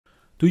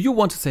Do you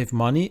want to save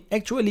money?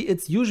 Actually,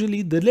 it's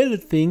usually the little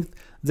things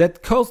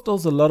that cost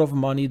us a lot of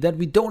money that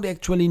we don't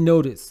actually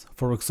notice.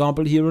 For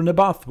example, here in the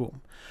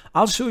bathroom.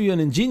 I'll show you an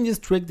ingenious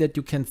trick that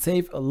you can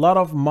save a lot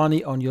of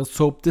money on your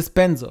soap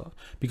dispenser.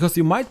 Because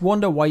you might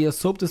wonder why your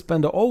soap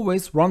dispenser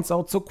always runs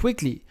out so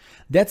quickly.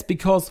 That's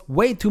because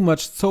way too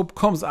much soap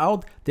comes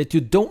out that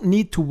you don't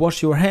need to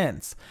wash your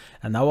hands.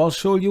 And now I'll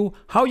show you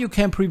how you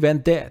can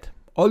prevent that.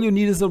 All you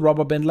need is a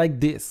rubber band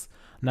like this.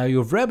 Now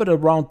you wrap it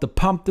around the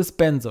pump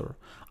dispenser.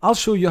 I'll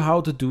show you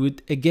how to do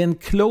it again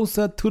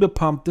closer to the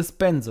pump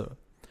dispenser.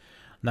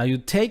 Now you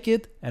take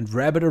it and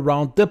wrap it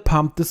around the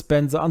pump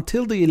dispenser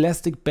until the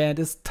elastic band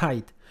is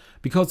tight.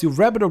 Because you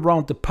wrap it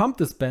around the pump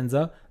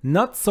dispenser,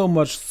 not so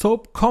much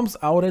soap comes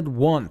out at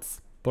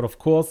once. But of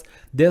course,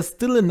 there's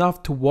still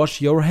enough to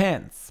wash your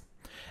hands.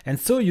 And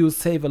so you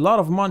save a lot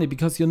of money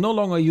because you no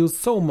longer use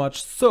so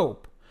much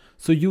soap.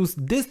 So use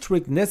this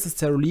trick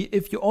necessarily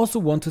if you also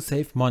want to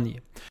save money.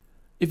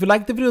 If you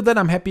liked the video, then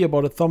I'm happy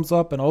about a thumbs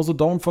up, and also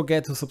don't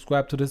forget to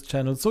subscribe to this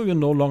channel so you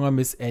no longer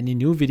miss any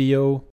new video.